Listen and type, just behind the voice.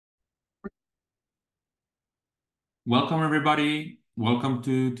Welcome everybody. Welcome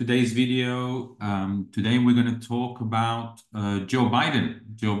to today's video. Today we're going to talk about Joe Biden.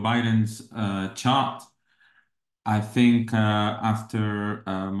 Joe Biden's chart. I think after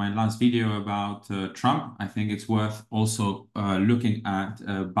my last video about Trump, I think it's worth also looking at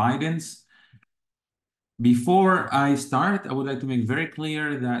Biden's. Before I start, I would like to make very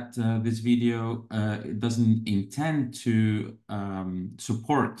clear that this video doesn't intend to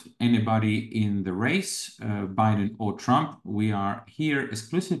support anybody in the race, Biden or Trump. We are here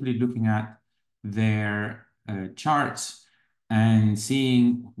exclusively looking at their charts and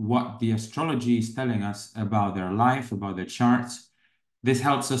seeing what the astrology is telling us about their life, about their charts. This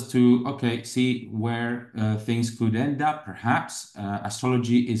helps us to, see where things could end up, perhaps.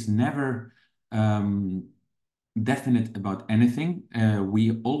 Astrology is never definite about anything.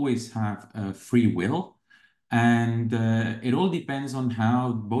 We always have free will, and it all depends on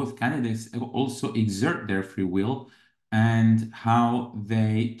how both candidates also exert their free will and how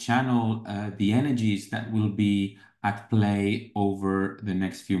they channel the energies that will be at play over the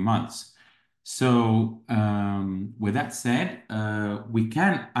next few months. So, with that said, we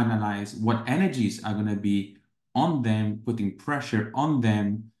can analyze what energies are going to be on them, putting pressure on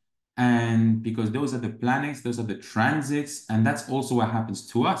them. And because those are the planets, those are the transits, and that's also what happens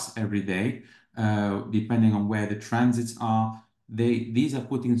to us every day, depending on where the transits are. These are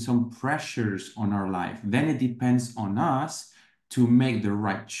putting some pressures on our life. Then it depends on us to make the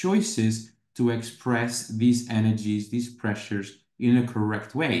right choices to express these energies, these pressures in a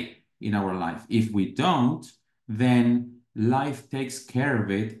correct way in our life. If we don't, then life takes care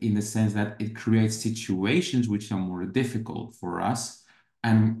of it in the sense that it creates situations which are more difficult for us.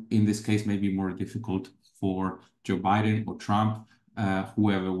 And in this case, maybe more difficult for Joe Biden or Trump,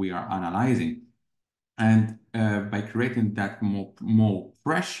 whoever we are analyzing. And by creating that more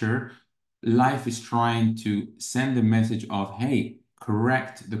pressure, life is trying to send a message of, hey,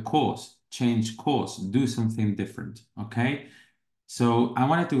 correct the course, change course, do something different, okay? So I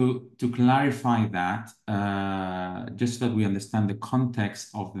wanted to clarify that just so that we understand the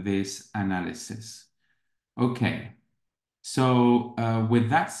context of this analysis. Okay, so with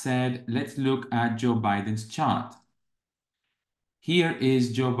that said, let's look at Joe Biden's chart. Here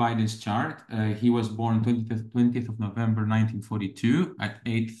is Joe Biden's chart. He was born 20th of November 1942 at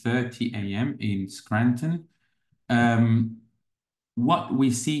 8:30 a.m. in Scranton. What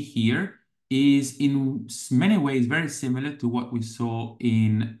we see here is in many ways very similar to what we saw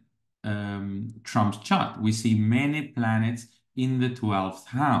in Trump's chart. We see many planets in the 12th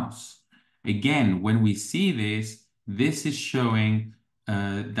house. Again, when we see this, this is showing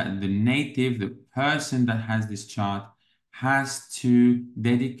that the native, the person that has this chart, has to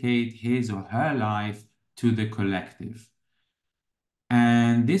dedicate his or her life to the collective.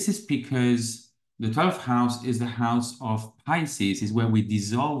 And this is because the 12th house is the house of Pisces, is where we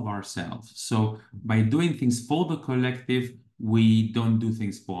dissolve ourselves. So by doing things for the collective, we don't do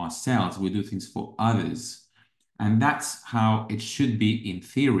things for ourselves, we do things for others. And that's how it should be in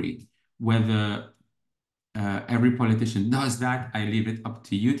theory. Whether every politician does that, I leave it up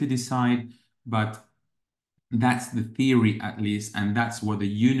to you to decide. But that's the theory, at least, and that's what the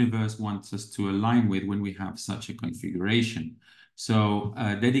universe wants us to align with when we have such a configuration. So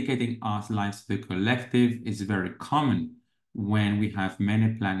dedicating our lives to the collective is very common when we have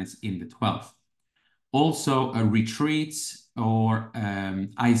many planets in the 12th. Also, retreats or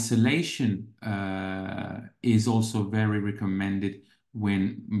isolation is also very recommended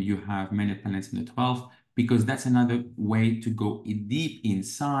when you have many planets in the 12th, because that's another way to go deep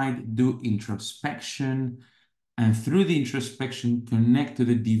inside, do introspection, and through the introspection, connect to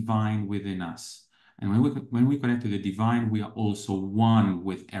the divine within us. And when we connect to the divine, we are also one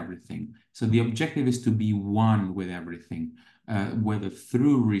with everything. So the objective is to be one with everything, whether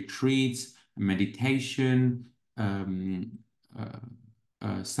through retreats, meditation,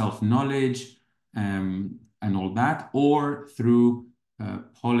 self-knowledge, and all that, or through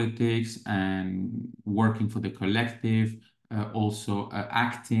politics and working for the collective, also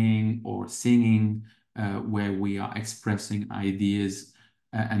acting or singing, where we are expressing ideas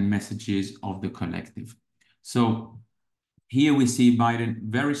and messages of the collective. So here we see Biden,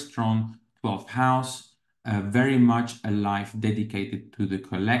 very strong 12th house, very much a life dedicated to the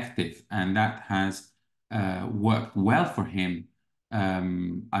collective. And that has worked well for him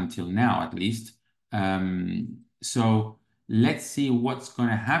until now, at least. So let's see what's going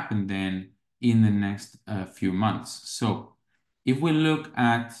to happen then in the next few months. So if we look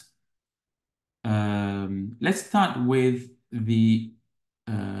at let's start with the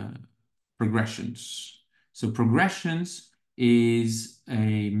progressions. So progressions is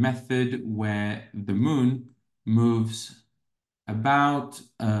a method where the moon moves about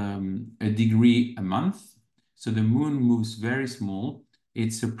a degree a month. So the moon moves very small.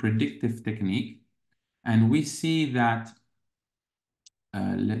 It's a predictive technique. And we see that,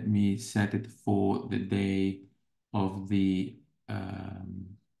 let me set it for the day of the um,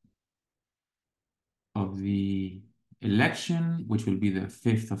 of the election, which will be the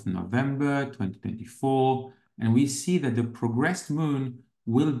 5th of November, 2024. And we see that the progressed moon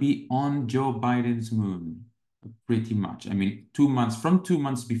will be on Joe Biden's moon, pretty much. I mean, 2 months, from 2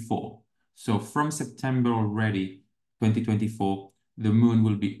 months before. So from September already, 2024, the moon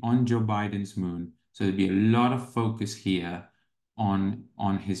will be on Joe Biden's moon. So there'll be a lot of focus here on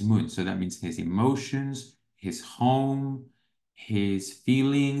his moon. So that means his emotions, his home, his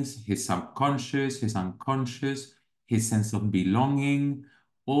feelings, his subconscious, his unconscious, his sense of belonging,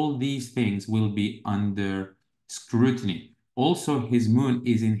 all these things will be under scrutiny. Also, his moon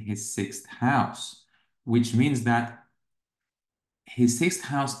is in his sixth house, which means that his sixth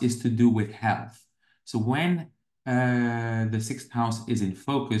house is to do with health. So when the sixth house is in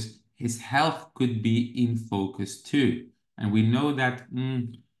focus, his health could be in focus too. And we know that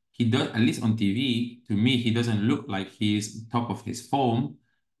he does, at least on TV, to me, he doesn't look like he's top of his form,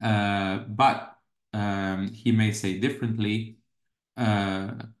 but he may say differently.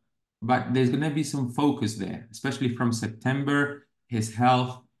 Uh, but there's going to be some focus there, especially from September. His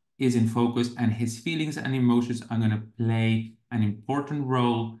health is in focus, and his feelings and emotions are going to play an important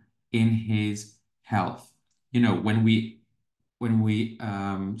role in his health. You know, when we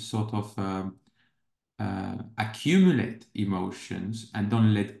sort of accumulate emotions and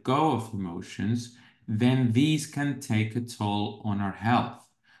don't let go of emotions, then these can take a toll on our health.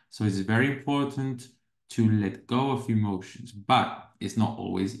 So it's very important to let go of emotions, but it's not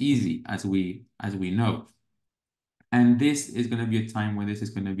always easy, as we know. And this is going to be a time when this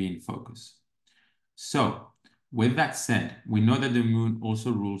is going to be in focus. So, with that said, we know that the moon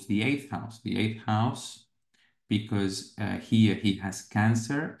also rules the eighth house. The eighth house, because here he has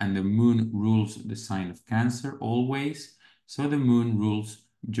Cancer, and the moon rules the sign of Cancer always. So the moon rules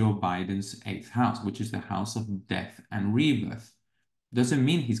Joe Biden's eighth house, which is the house of death and rebirth. Doesn't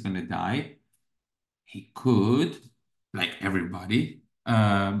mean he's going to die. He could, like everybody,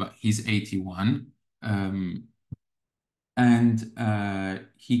 but he's 81. Um, and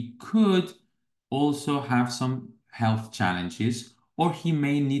he could also have some health challenges, or he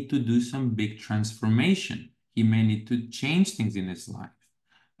may need to do some big transformation. He may need to change things in his life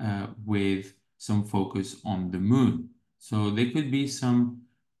with some focus on the moon. So there could be some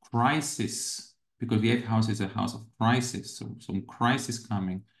crisis, because the eighth house is a house of crisis. So some crisis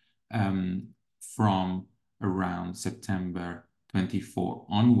coming from around September 24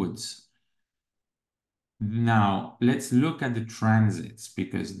 onwards. Now, let's look at the transits,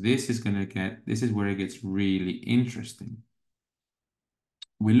 because this is where it gets really interesting.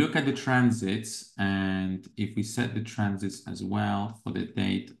 We look at the transits, and if we set the transits as well for the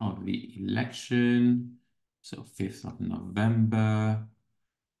date of the election, so 5th of November,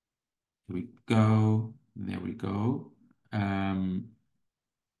 here we go, there we go.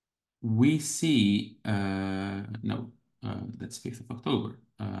 We see, no, that's 5th of October,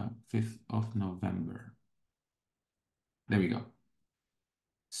 5th of November. There we go.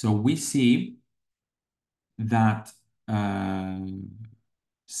 So we see that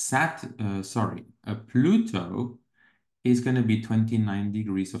Pluto is going to be 29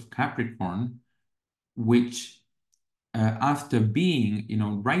 degrees of Capricorn, which after being,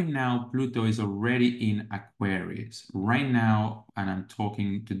 right now, Pluto is already in Aquarius. Right now, and I'm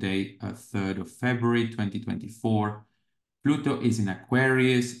talking today, 3rd of February, 2024, Pluto is in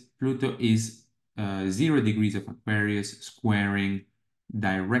Aquarius. Pluto is 0 degrees of Aquarius, squaring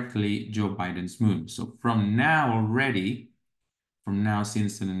directly Joe Biden's moon. So from now already,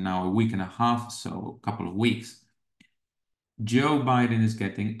 since now a week and a half, so a couple of weeks, Joe Biden is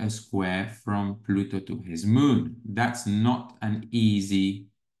getting a square from Pluto to his moon. That's not an easy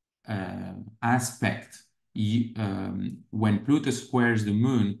aspect. When Pluto squares the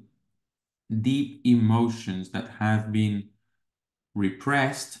moon, deep emotions that have been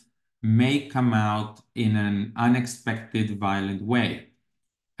repressed may come out in an unexpected, violent way,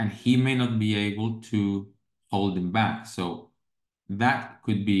 and he may not be able to hold them back. So that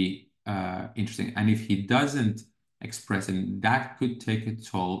could be interesting. And if he doesn't express it, that could take a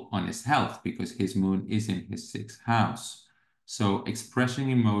toll on his health, because his moon is in his sixth house. So expressing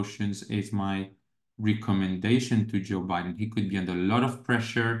emotions is my recommendation to Joe Biden. He could be under a lot of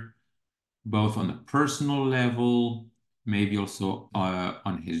pressure, both on a personal level, maybe also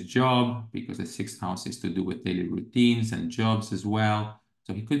on his job, because the sixth house is to do with daily routines and jobs as well.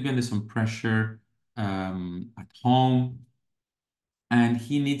 So he could be under some pressure at home, and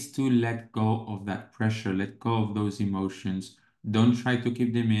he needs to let go of that pressure, let go of those emotions. Don't try to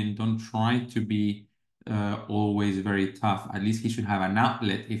keep them in. Don't try to be always very tough. At least he should have an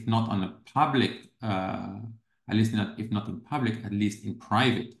outlet, if not on a public, at least not, if not in public, at least in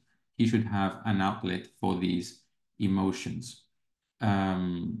private. He should have an outlet for these emotions.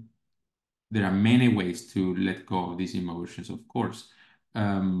 Um, there are many ways to let go of these emotions, of course.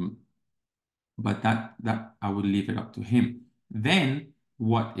 Um, but that I would leave it up to him. Then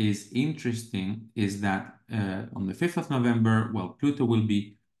what is interesting is that on the 5th of November, well, Pluto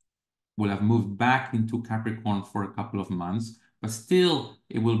will have moved back into Capricorn for a couple of months, but still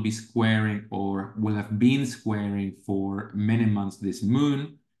it will be squaring, or will have been squaring for many months, this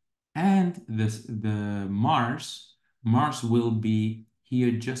moon. And the Mars will be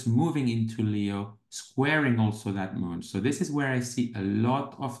here just moving into Leo, squaring also that moon. So this is where I see a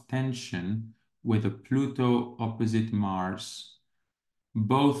lot of tension with a Pluto opposite Mars,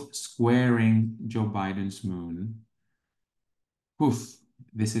 both squaring Joe Biden's moon. Oof,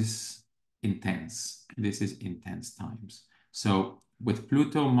 this is intense. This is intense times. So with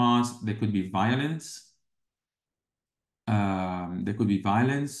Pluto Mars, there could be violence. There could be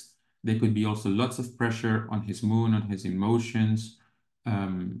violence. There could be also lots of pressure on his moon, on his emotions.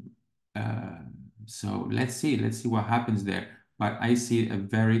 Um, uh, so let's see what happens there. But I see a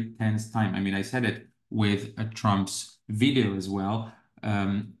very tense time. I mean, I said it with Trump's video as well,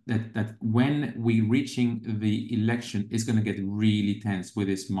 that when we reaching the election is going to get really tense with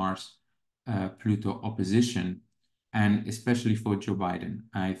this Mars Pluto opposition, and especially for Joe Biden,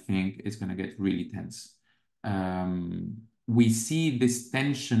 I think it's going to get really tense. We see this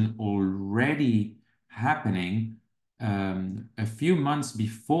tension already happening a few months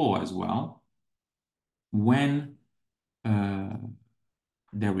before as well, when uh,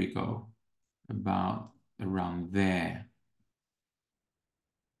 there we go, about around there,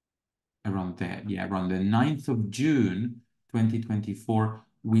 yeah, around the 9th of June 2024,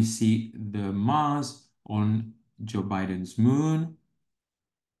 we see the Mars on Joe Biden's moon,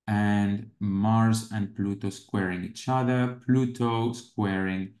 and Mars and Pluto squaring each other, Pluto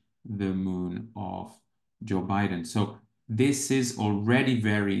squaring the moon of Joe Biden. So this is already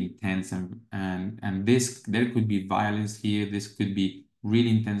very intense, and this, there could be violence here. This could be really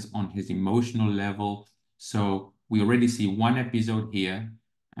intense on his emotional level. So we already see one episode here,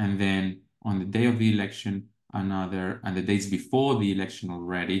 and then on the day of the election, another, and the days before the election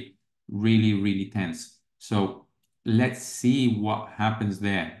already, really, really tense. So let's see what happens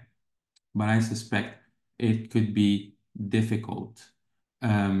there. But I suspect it could be difficult.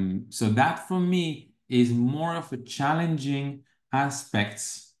 So that for me is more of a challenging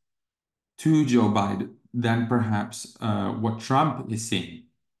aspects to Joe Biden than perhaps what Trump is seeing.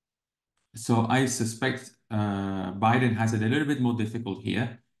 So I suspect Biden has it a little bit more difficult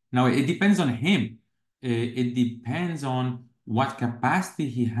here. Now, it depends on him. It depends on what capacity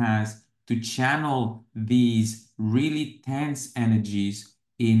he has to channel these really tense energies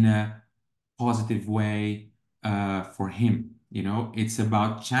in a positive way for him. You know, it's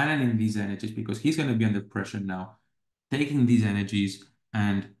about channeling these energies, because he's going to be under pressure now, taking these energies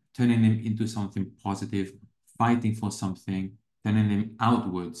and turning them into something positive, fighting for something, turning them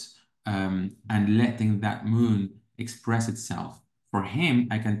outwards, and letting that moon express itself. For him,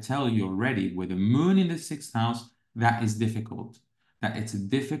 I can tell you already, with the moon in the sixth house, that is difficult. That it's a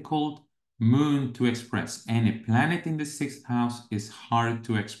difficult moon to express. Any planet in the sixth house is hard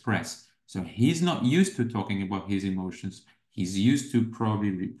to express. So he's not used to talking about his emotions. He's used to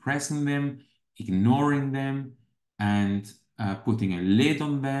probably repressing them, ignoring them, and putting a lid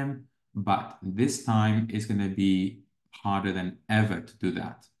on them. But this time is going to be harder than ever to do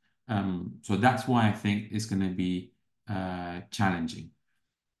that. So that's why I think it's going to be challenging.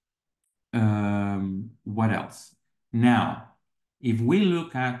 What else? Now, if we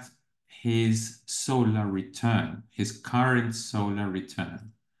look at his solar return, his current solar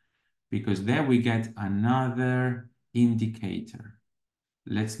return, because there we get another indicator.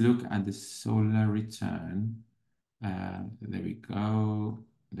 Let's look at the solar return. There we go.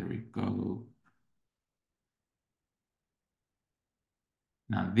 There we go.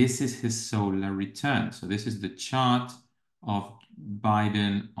 Now, this is his solar return. So this is the chart of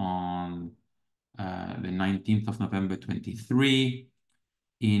Biden on the 19th of November 23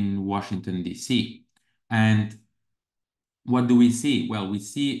 in Washington, D.C. And what do we see? Well, we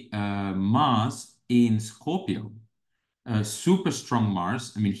see Mars in Scorpio, a super strong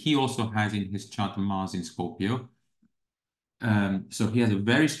Mars. I mean, he also has in his chart Mars in Scorpio. So he has a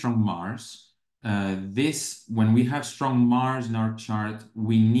very strong Mars. When we have strong Mars in our chart,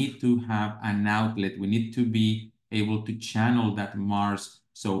 we need to have an outlet. We need to be able to channel that Mars.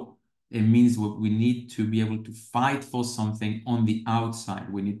 So it means we need to be able to fight for something on the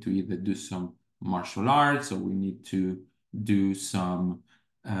outside. We need to either do some martial arts, or we need to do some,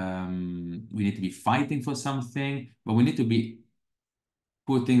 we need to be fighting for something, but we need to be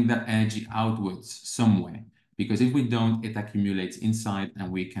putting that energy outwards somewhere. Because if we don't, it accumulates inside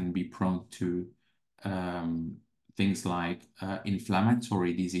and we can be prone to um, things like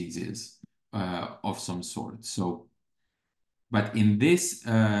inflammatory diseases of some sort. So, but in this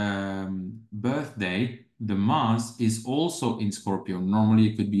birthday, the Mars is also in Scorpio. Normally,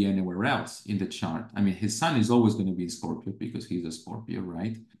 it could be anywhere else in the chart. I mean, his sun is always going to be in Scorpio because he's a Scorpio,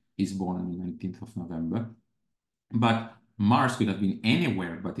 right? He's born on the 19th of November. But Mars could have been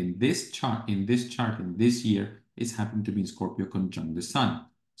anywhere, but in this year, it's happened to be in Scorpio conjunct the Sun.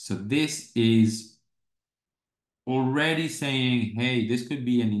 So this is already saying, hey, this could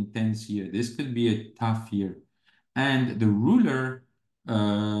be an intense year. This could be a tough year. And the ruler,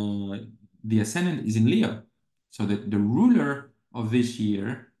 the ascendant is in Leo. So the ruler of this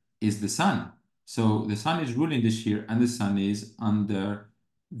year is the sun. So the sun is ruling this year, and the sun is under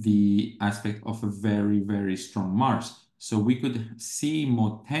the aspect of a very, very strong Mars. So we could see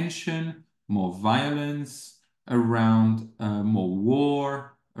more tension, more violence around, more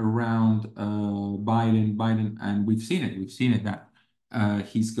war around Biden, and we've seen it. We've seen it that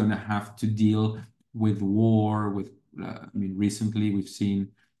he's going to have to deal with war. I mean, recently we've seen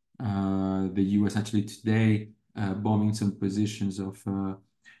the U.S. actually today bombing some positions of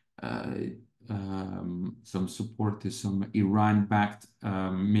uh, some supporters, some Iran-backed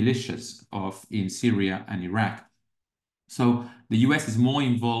militias in Syria and Iraq. So the US is more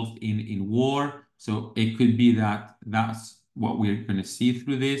involved in war. So it could be that that's what we're going to see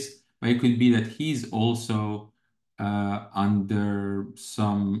through this, but it could be that he's also under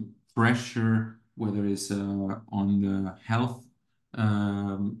some pressure, whether it's on the health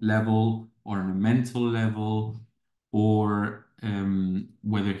level or on a mental level, or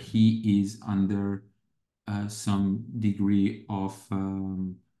whether he is under some degree of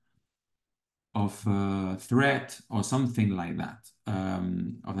threat or something like that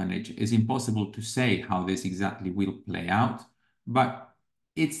of that nature. It's impossible to say how this exactly will play out, but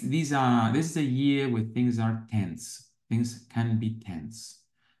this is a year where things are tense. Things can be tense.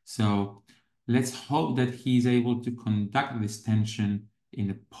 So let's hope that he's able to conduct this tension in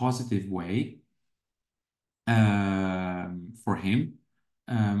a positive way for him.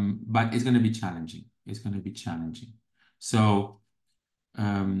 But it's going to be challenging. It's going to be challenging. So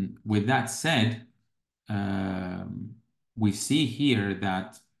with that said, um, we see here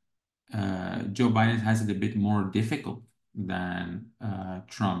that Joe Biden has it a bit more difficult than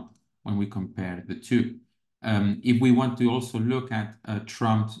Trump when we compare the two. If we want to also look at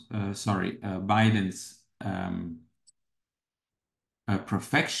Biden's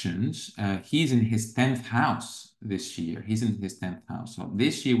perfections, he's in his 10th house this year. He's in his 10th house. So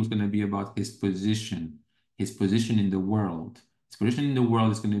this year was going to be about his position in the world. His position in the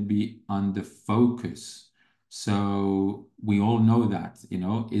world is going to be under focus. So we all know that,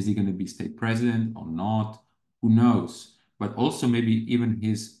 is he going to be state president or not? Who knows? But also maybe even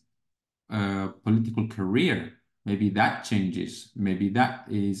his political career, maybe that changes. Maybe that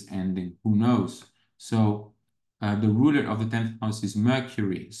is ending. Who knows? So the ruler of the 10th house is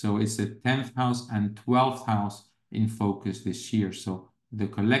Mercury. So it's the 10th house and 12th house in focus this year. So the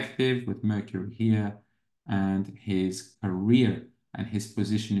collective with Mercury here, and his career and his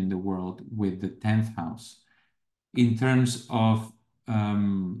position in the world with the 10th house. In terms of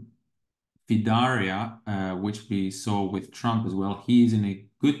Fidaria, which we saw with Trump as well, he's in a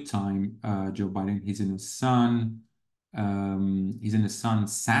good time, Joe Biden. He's in a Sun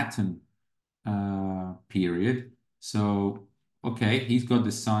Saturn period. So, okay, he's got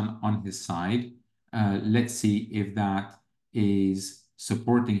the sun on his side. Let's see if that is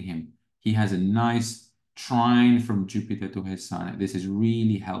supporting him. He has a nice trine from Jupiter to his sun. This is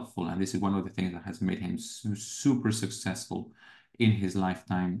really helpful, and this is one of the things that has made him super successful in his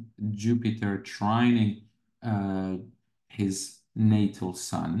lifetime. Jupiter trining his natal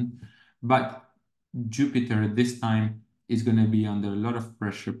sun, but Jupiter this time is going to be under a lot of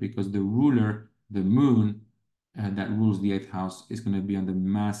pressure because the ruler, the moon, that rules the eighth house, is going to be under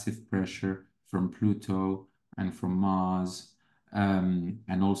massive pressure from Pluto and from Mars,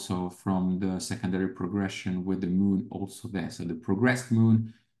 and also from the secondary progression with the moon also there. So the progressed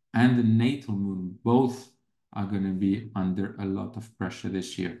moon and the natal moon both are going to be under a lot of pressure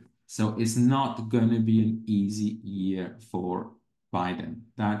this year. So it's not going to be an easy year for Biden.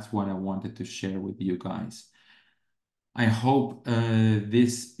 That's what I wanted to share with you guys. I hope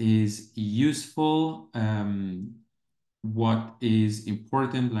this is useful. What is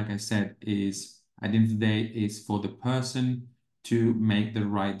important, like I said, is at the end of the day, is for the person to make the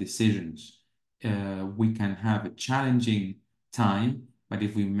right decisions. We can have a challenging time, but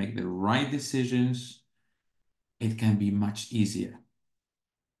if we make the right decisions, it can be much easier.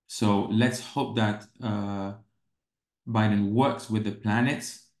 So let's hope that Biden works with the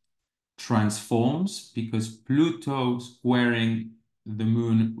planets, transforms, because Pluto squaring the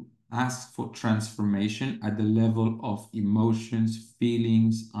moon asks for transformation at the level of emotions,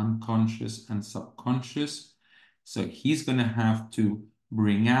 feelings, unconscious and subconscious. So he's going to have to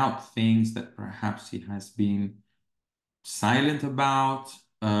bring out things that perhaps he has been silent about.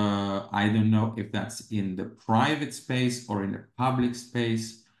 I don't know if that's in the private space or in the public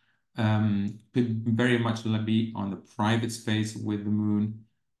space. Could very much be on the private space with the moon,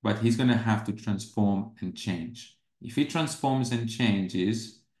 but he's going to have to transform and change. If he transforms and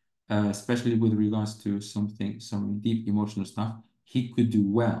changes, especially with regards to some deep emotional stuff, he could do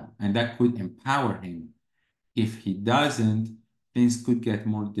well, and that could empower him. If he doesn't, things could get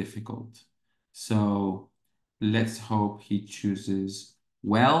more difficult. So let's hope he chooses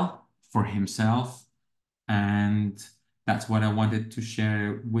well for himself. And that's what I wanted to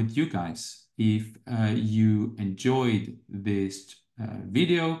share with you guys. If you enjoyed this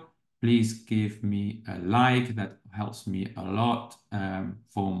video, please give me a like. That helps me a lot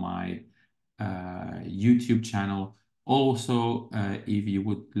for my YouTube channel. Also, if you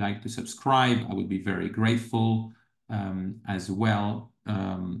would like to subscribe, I would be very grateful as well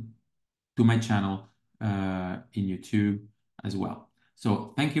to my channel in YouTube as well.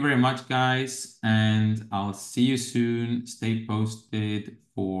 So thank you very much, guys, and I'll see you soon. Stay posted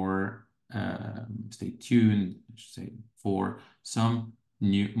for, stay tuned, I should say, for some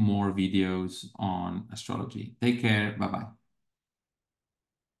more videos on astrology. Take care. Bye-bye.